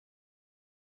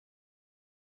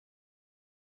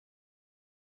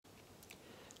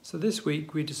So this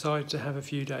week we decided to have a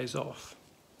few days off,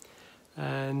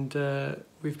 and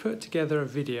we've put together a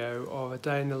video of a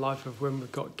day in the life of when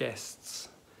we've got guests,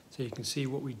 so you can see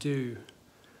what we do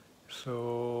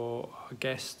for our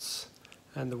guests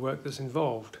and the work that's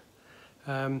involved.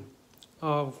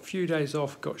 Our few days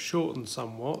off got shortened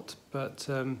somewhat, but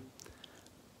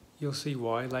you'll see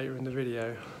why later in the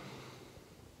video.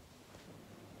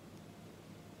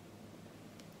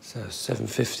 So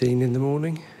 7:15 in the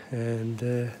morning, and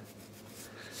I've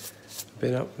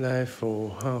been up now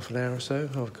for half an hour or so.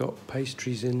 I've got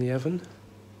pastries in the oven,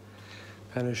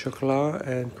 pain au chocolat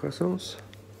and croissants,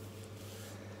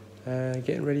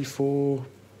 getting ready for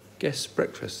guests'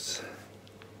 breakfasts.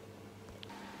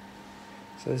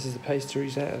 So this is the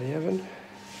pastries out of the oven,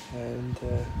 and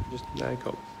just now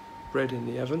got bread in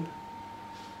the oven,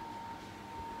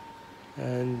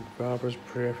 and Barbara's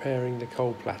preparing the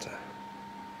cold platter.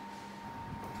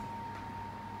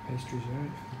 Pastries are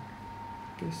out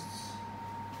for guests.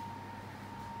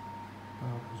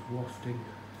 Barbara's wafting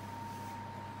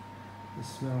the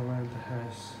smell around the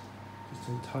house just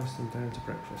to entice them down to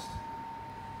breakfast.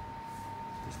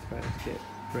 Just about to get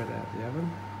bread out of the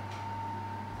oven.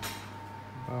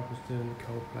 Barbara's doing the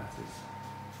cold platters.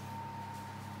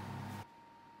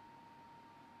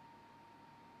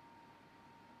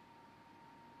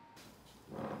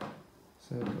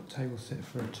 So we've got table set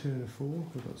for a 2 and a 4.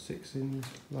 We've got 6 in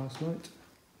last night,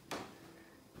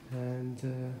 and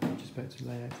just about to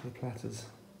lay out for the platters.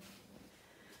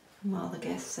 While the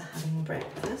guests are having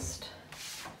breakfast,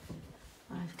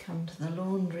 I've come to the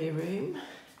laundry room,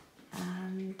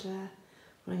 and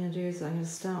what I'm going to do is I'm going to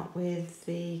start with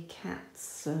the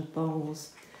cats'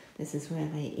 bowls. This is where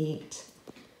they eat.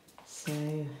 So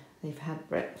they've had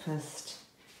breakfast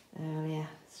earlier.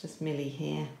 It's just Millie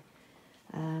here.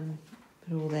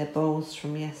 But all their bowls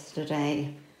from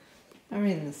yesterday are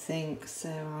in the sink, so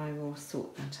I will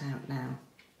sort that out now.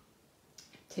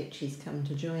 Titchy's come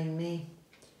to join me.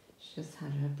 She's just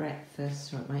had her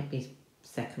breakfast, or it might be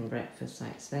second breakfast, I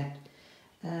expect.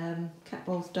 Cat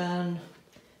bowl's done.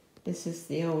 This is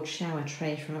the old shower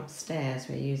tray from upstairs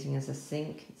we're using as a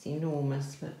sink. It's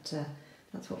enormous, but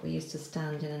that's what we used to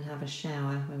stand in and have a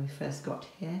shower when we first got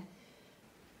here.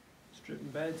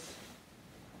 Stripping beds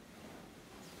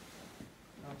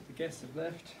after the guests have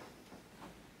left.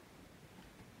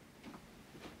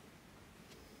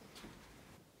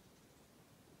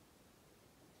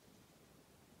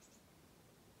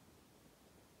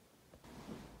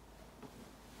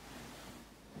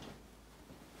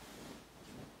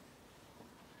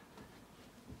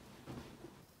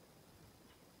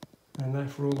 And now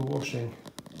for all the washing.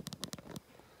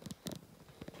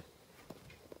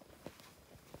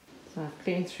 So I've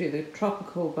cleaned through the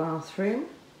tropical bathroom.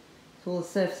 So all the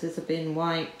surfaces have been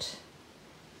wiped.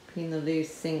 Cleaned the loose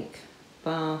sink,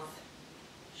 bath,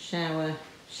 shower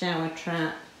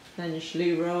trap, finished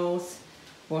loo rolls,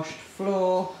 washed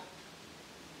floor.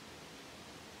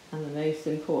 And the most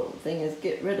important thing is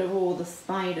get rid of all the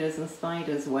spiders and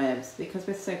spiders' webs, because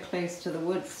we're so close to the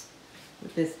woods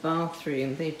with this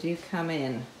bathroom, they do come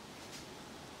in.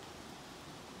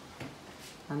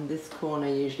 And this corner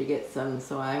usually gets some,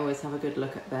 so I always have a good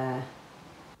look at there.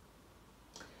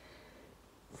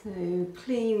 So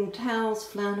clean towels,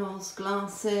 flannels,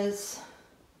 glasses,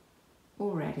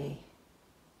 all ready.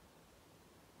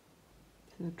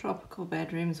 So the tropical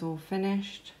bedroom's all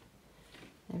finished.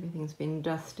 Everything's been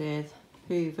dusted,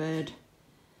 hoovered.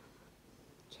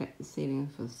 Check the ceiling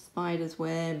for spiders'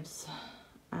 webs.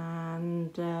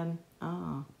 And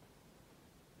I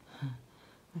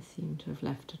seem to have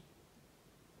left a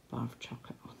bar of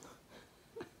chocolate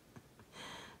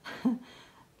on.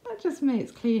 That just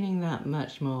makes cleaning that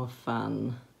much more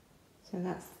fun. So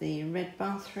that's the red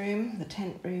bathroom, the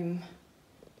tent room,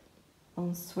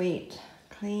 ensuite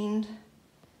cleaned,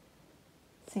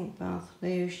 sink, bath,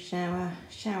 loo, shower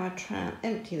trap,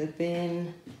 empty the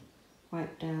bin,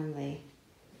 wipe down the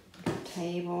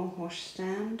table,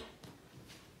 washstand.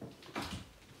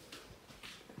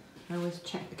 I always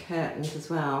check the curtains as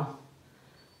well,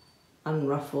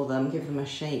 unruffle them, give them a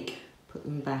shake, put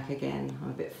them back again. I'm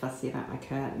a bit fussy about my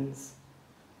curtains.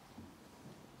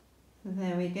 So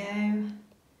there we go.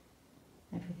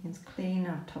 Everything's clean.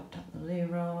 I've topped up the loo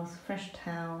rolls, fresh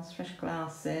towels, fresh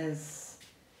glasses.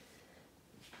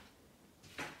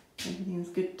 Everything's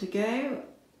good to go.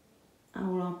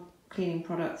 All our cleaning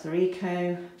products are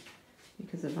eco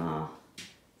because of our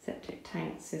septic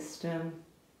tank system.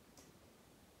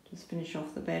 Just finish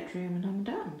off the bedroom and I'm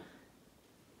done.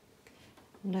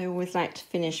 And I always like to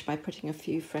finish by putting a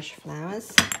few fresh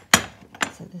flowers.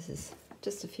 So this is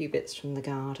just a few bits from the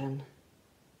garden.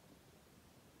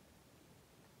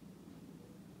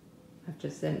 I've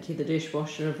just emptied the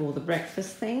dishwasher of all the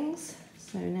breakfast things.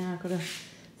 So now I've got a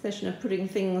session of putting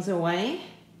things away.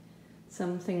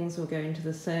 Some things will go into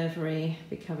the servery,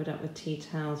 be covered up with tea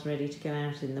towels ready to go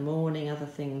out in the morning. Other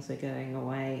things are going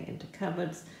away into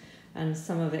cupboards, and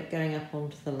some of it going up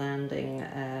onto the landing.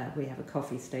 We have a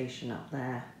coffee station up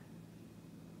there.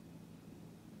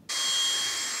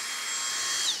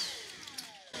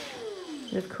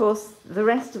 And of course, the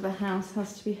rest of the house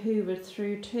has to be hoovered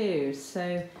through too.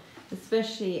 So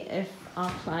especially if our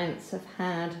clients have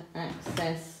had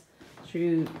access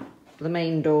through the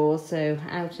main door, so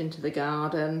out into the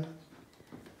garden,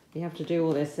 you have to do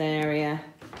all this area,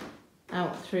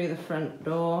 out through the front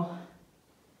door,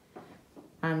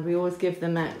 and we always give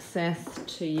them access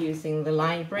to using the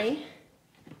library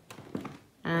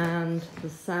and the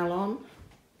salon.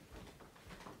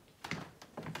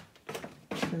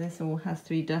 So this all has to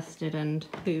be dusted and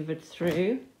hoovered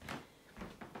through.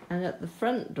 And at the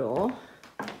front door,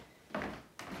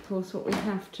 of course, what we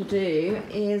have to do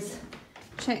is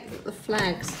check that the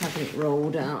flags haven't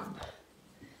rolled up.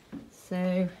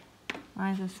 So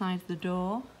either side of the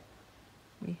door,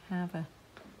 we have a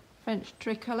French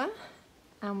tricolour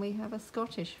and we have a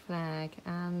Scottish flag,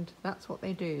 and that's what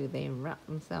they do. They wrap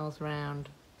themselves around.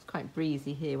 It's quite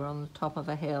breezy here. We're on the top of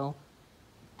a hill.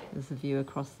 There's a view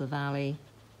across the valley.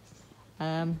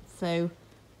 So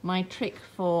my trick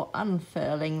for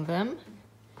unfurling them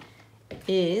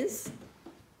is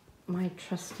my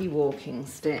trusty walking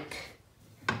stick,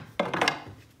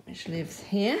 which lives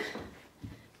here.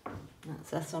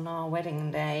 That's us on our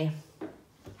wedding day.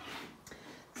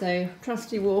 So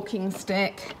trusty walking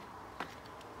stick,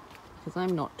 because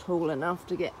I'm not tall enough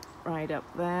to get right up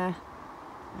there,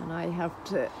 and I have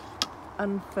to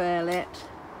unfurl it.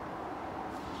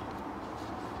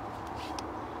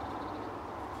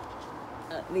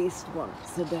 At least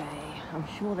once a day. I'm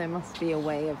sure there must be a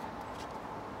way of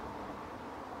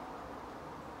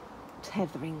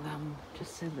tethering them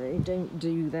just so they don't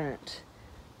do that.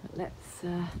 But let's,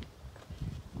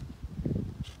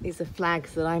 these are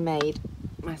flags that I made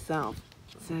myself,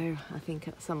 so I think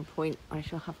at some point I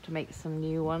shall have to make some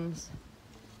new ones.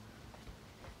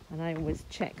 And I always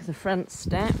check the front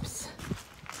steps,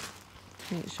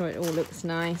 make sure it all looks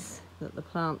nice, that the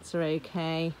plants are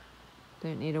okay.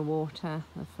 Don't need a water,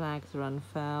 the flags are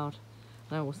unfurled.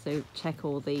 And I also check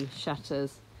all the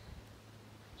shutters,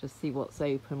 just see what's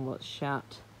open, what's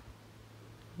shut.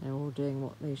 They're all doing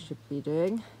what they should be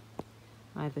doing,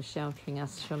 either sheltering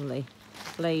us from the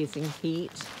blazing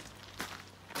heat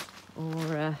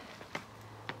or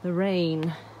the rain.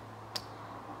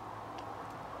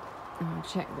 And I'll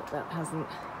check that that hasn't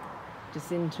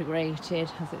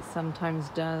disintegrated, as it sometimes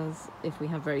does if we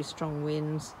have very strong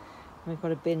winds. We've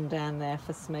got a bin down there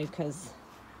for smokers.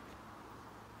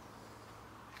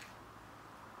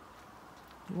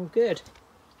 All good.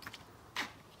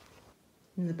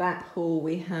 In the back hall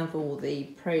we have all the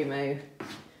promo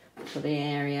for the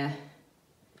area.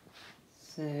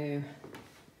 So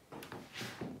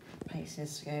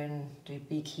places to go and do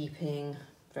beekeeping,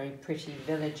 very pretty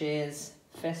villages,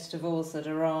 festivals that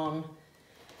are on.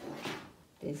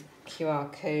 These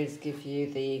QR codes give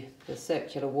you the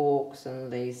circular walks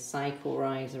and the cycle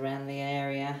rides around the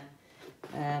area.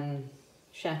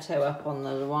 Chateau up on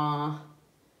the Loire.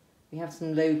 We have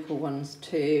some local ones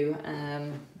too,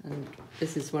 and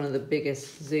this is one of the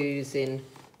biggest zoos in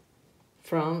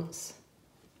France.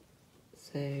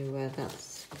 So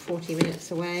that's 40 minutes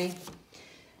away.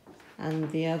 And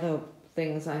the other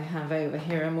things I have over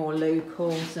here are more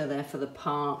local, so they're for the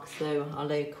park. So our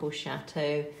local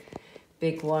chateau.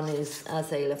 Big one is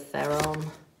Azay-le-Ferron,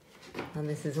 and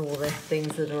this is all the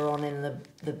things that are on in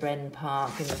the Bren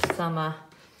Park in the summer.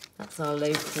 That's our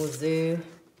local zoo.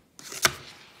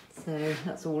 So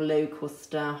that's all local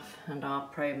stuff, and our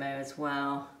promo as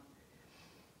well.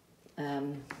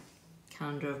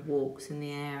 Calendar of walks in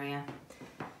the area.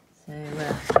 So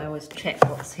I always check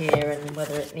what's here and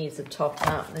whether it needs a top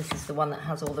up. This is the one that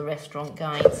has all the restaurant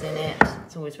guides in it.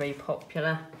 It's always very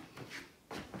popular.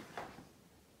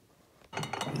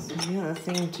 So the other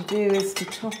thing to do is to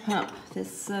top up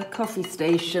this coffee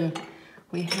station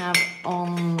we have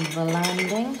on the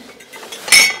landing.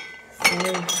 So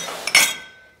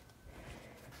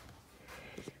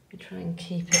we try and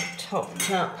keep it topped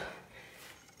up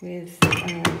with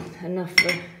enough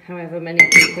for however many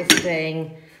people are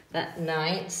staying that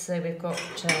night. So we've got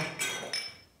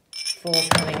 4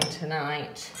 coming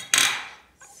tonight.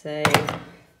 So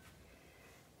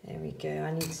there we go.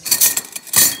 I need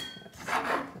to,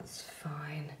 that's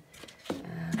fine.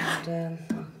 And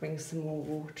I'll bring some more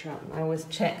water up. I always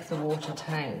check the water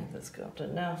tank that's got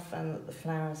enough and that the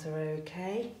flowers are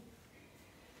okay.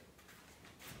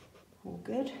 all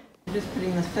good. I'm just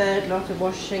putting the third lot of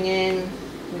washing in.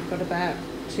 We've got about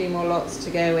 2 more lots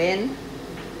to go in.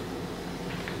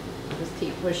 I'll just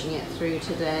keep pushing it through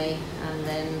today and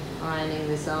then ironing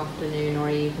this afternoon or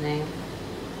evening.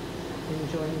 I've been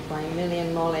joined by Millie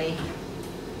and Molly.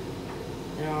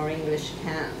 They're our English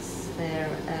cats. They're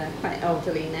quite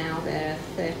elderly now. They're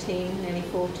 13, nearly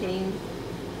 14.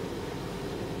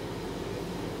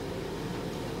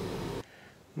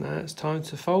 Now it's time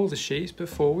to fold the sheets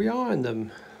before we iron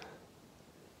them.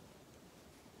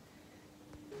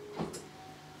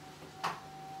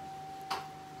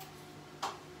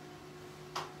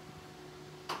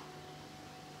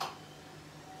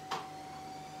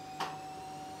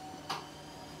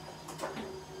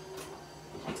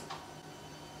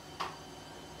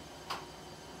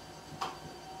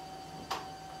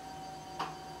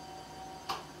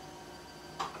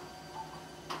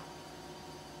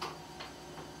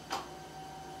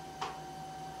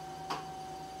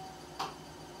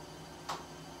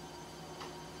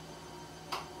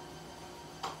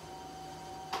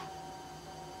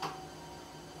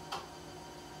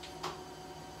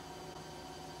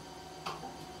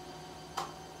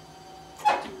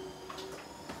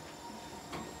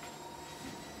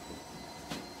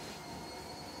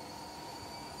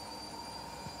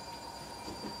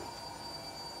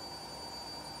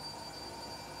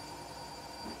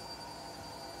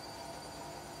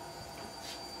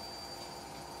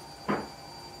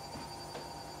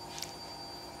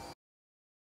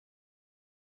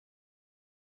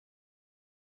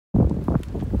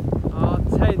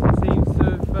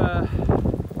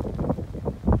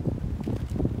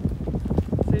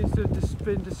 Seems to have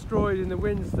been destroyed in the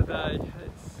winds today.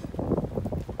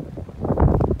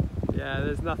 Yeah,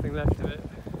 there's nothing left of it.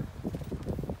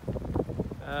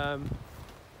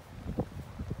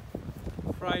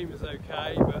 The frame is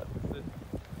okay, but the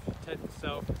tent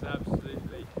itself is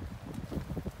absolutely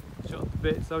shot to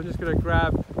bits. So I'm just going to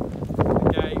grab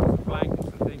the games, the blankets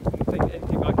and things, and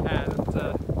anything I can, and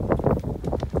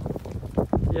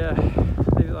yeah,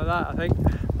 leave it like that, I think.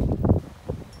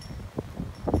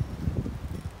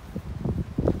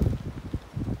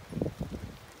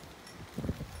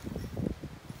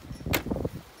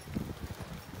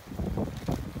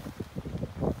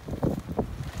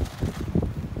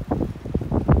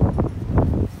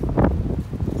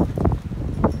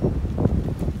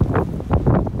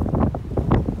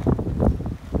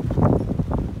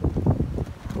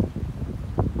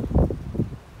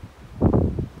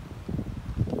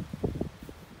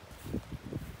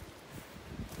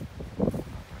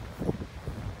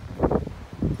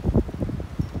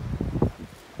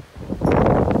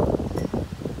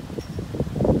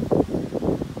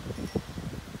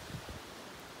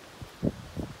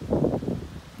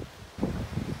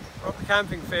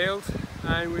 Camping field,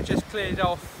 and we just cleared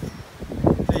off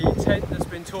the tent that's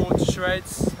been torn to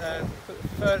shreds and put the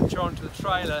furniture onto the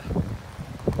trailer.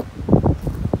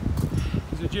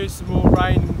 There's due some more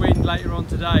rain and wind later on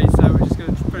today, so we're just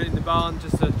going to put it in the barn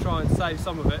just to try and save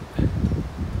some of it.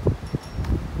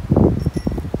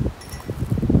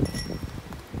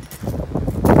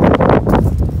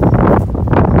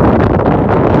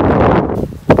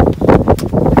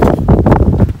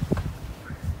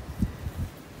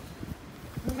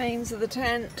 Remains of the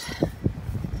tent,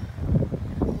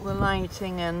 all the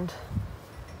lighting and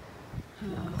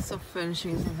soft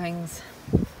furnishings and things.